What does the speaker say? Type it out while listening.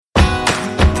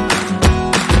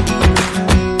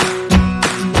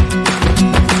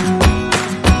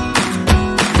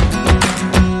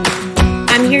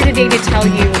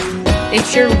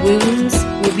that your wounds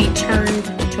will be turned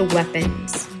to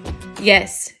weapons.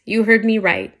 Yes, you heard me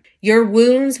right. Your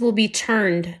wounds will be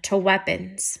turned to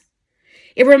weapons.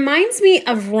 It reminds me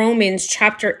of Romans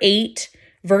chapter 8,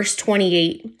 verse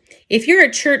 28. If you're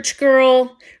a church girl,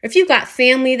 or if you've got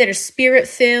family that are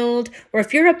spirit-filled, or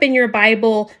if you're up in your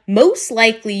Bible, most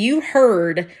likely you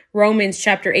heard Romans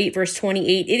chapter 8, verse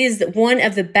 28. It is one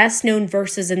of the best known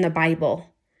verses in the Bible.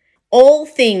 All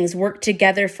things work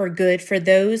together for good for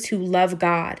those who love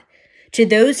God, to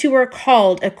those who are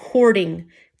called according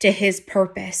to his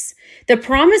purpose. The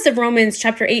promise of Romans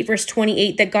chapter 8, verse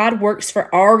 28, that God works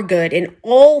for our good in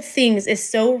all things is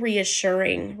so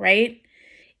reassuring, right?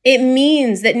 It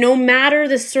means that no matter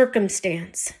the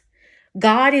circumstance,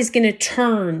 God is going to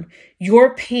turn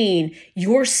your pain,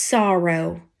 your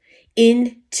sorrow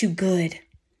into good,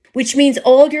 which means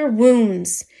all your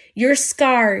wounds, your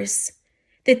scars,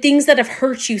 the things that have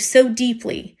hurt you so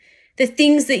deeply, the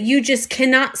things that you just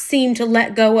cannot seem to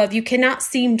let go of, you cannot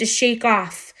seem to shake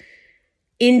off.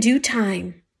 In due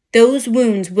time, those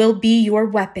wounds will be your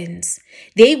weapons.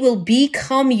 They will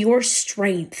become your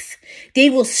strength. They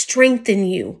will strengthen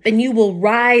you and you will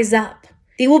rise up.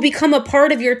 They will become a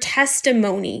part of your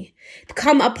testimony,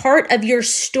 become a part of your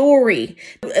story.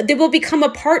 They will become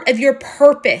a part of your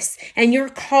purpose and your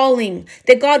calling,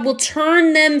 that God will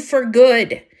turn them for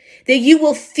good. That you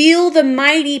will feel the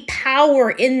mighty power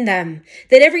in them.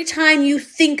 That every time you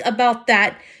think about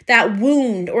that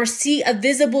wound or see a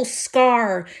visible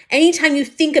scar, anytime you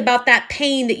think about that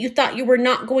pain that you thought you were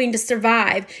not going to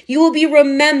survive, you will be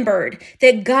remembered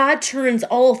that God turns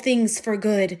all things for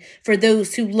good for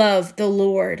those who love the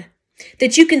Lord.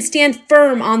 That you can stand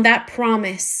firm on that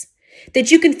promise. That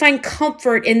you can find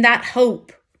comfort in that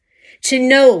hope. To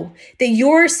know that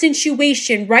your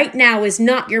situation right now is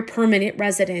not your permanent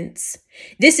residence.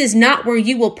 This is not where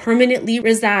you will permanently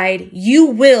reside. You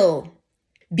will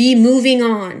be moving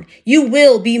on. You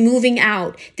will be moving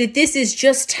out. That this is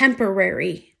just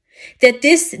temporary. That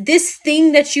this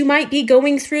thing that you might be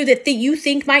going through, that you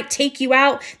think might take you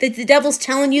out, that the devil's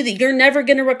telling you that you're never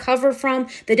going to recover from,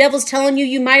 the devil's telling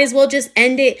you might as well just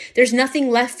end it. There's nothing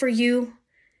left for you.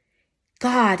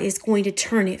 God is going to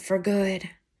turn it for good.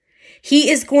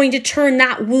 He is going to turn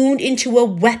that wound into a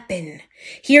weapon.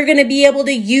 You're going to be able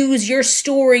to use your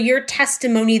story, your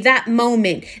testimony, that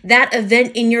moment, that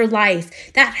event in your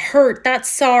life, that hurt, that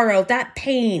sorrow, that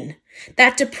pain,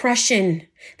 that depression,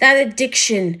 that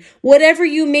addiction, whatever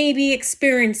you may be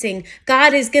experiencing.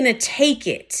 God is going to take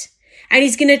it and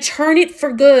he's going to turn it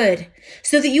for good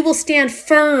so that you will stand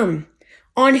firm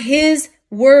on his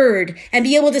word and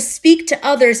be able to speak to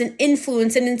others and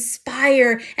influence and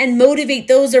inspire and motivate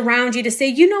those around you to say,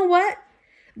 you know what?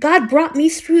 God brought me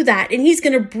through that and he's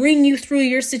going to bring you through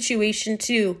your situation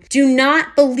too. Do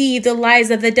not believe the lies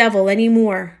of the devil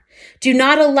anymore. Do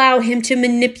not allow him to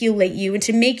manipulate you and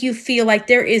to make you feel like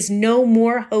there is no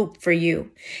more hope for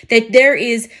you, that there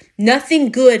is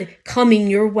nothing good coming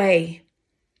your way.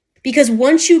 Because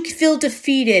once you feel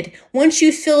defeated, once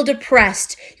you feel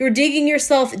depressed, you're digging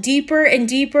yourself deeper and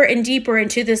deeper and deeper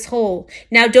into this hole.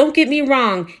 Now, don't get me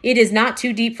wrong. It is not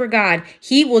too deep for God.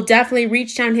 He will definitely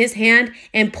reach down his hand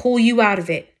and pull you out of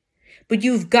it. But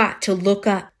you've got to look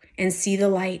up and see the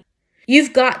light.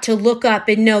 You've got to look up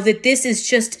and know that this is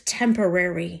just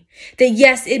temporary. That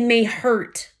yes, it may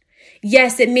hurt.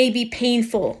 Yes, it may be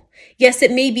painful. Yes,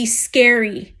 it may be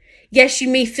scary. Yes, you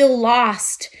may feel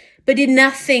lost. But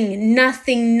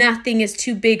nothing is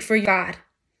too big for God.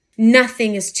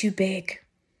 Nothing is too big.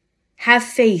 Have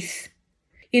faith.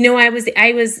 You know, I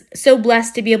was so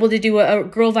blessed to be able to do a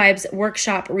Girl Vibes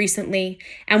workshop recently,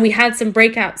 and we had some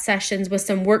breakout sessions with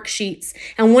some worksheets.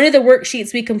 And one of the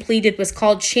worksheets we completed was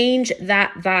called Change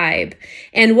That Vibe.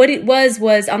 And what it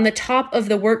was on the top of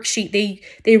the worksheet,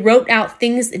 they wrote out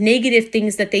negative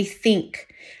things that they think.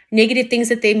 Negative things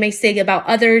that they may say about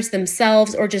others,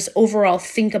 themselves, or just overall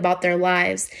think about their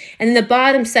lives. And then the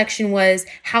bottom section was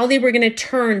how they were going to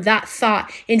turn that thought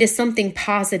into something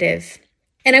positive.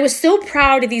 And I was so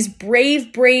proud of these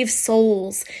brave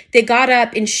souls that got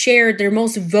up and shared their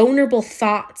most vulnerable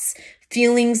thoughts,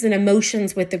 feelings, and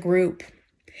emotions with the group.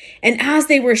 And as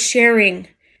they were sharing,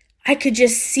 I could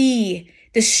just see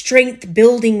the strength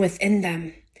building within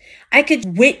them. I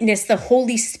could witness the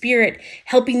Holy Spirit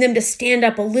helping them to stand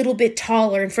up a little bit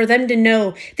taller and for them to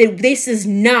know that this is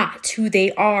not who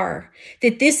they are,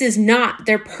 that this is not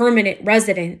their permanent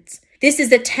residence. This is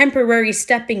a temporary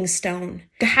stepping stone.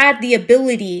 Had the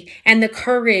ability and the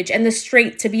courage and the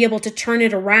strength to be able to turn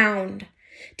it around,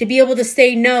 to be able to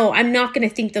say, no, I'm not going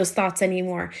to think those thoughts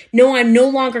anymore. No, I'm no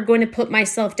longer going to put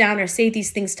myself down or say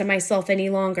these things to myself any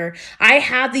longer. I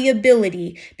have the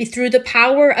ability, through the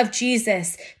power of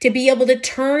Jesus, to be able to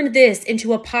turn this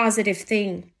into a positive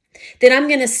thing. That I'm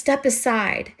going to step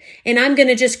aside and I'm going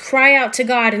to just cry out to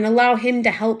God and allow him to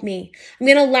help me. I'm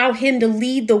going to allow him to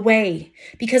lead the way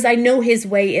because I know his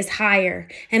way is higher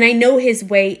and I know his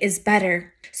way is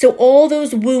better. So all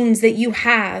those wounds that you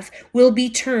have will be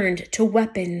turned to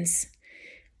weapons.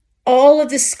 All of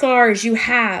the scars you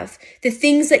have, the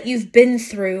things that you've been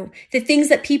through, the things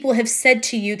that people have said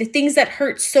to you, the things that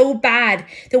hurt so bad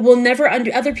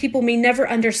that other people may never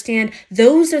understand,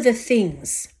 those are the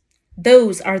things.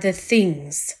 Those are the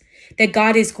things that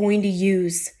God is going to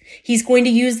use. He's going to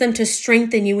use them to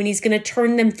strengthen you and he's going to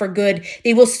turn them for good.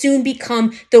 They will soon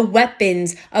become the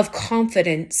weapons of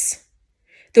confidence,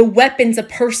 the weapons of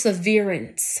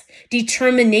perseverance,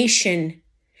 determination,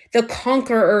 the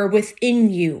conqueror within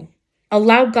you.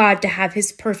 Allow God to have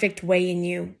his perfect way in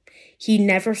you. He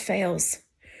never fails.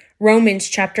 Romans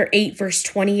chapter 8, verse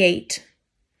 28.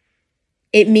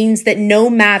 It means that no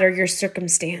matter your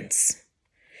circumstance,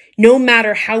 no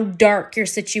matter how dark your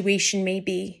situation may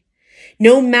be,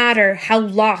 no matter how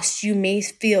lost you may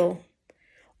feel,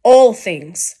 all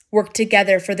things work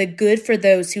together for the good for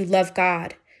those who love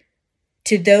God,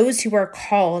 to those who are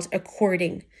called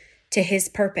according to his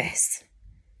purpose.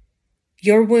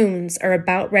 Your wounds are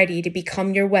about ready to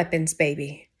become your weapons,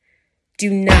 baby.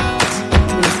 Do not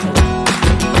lose hope.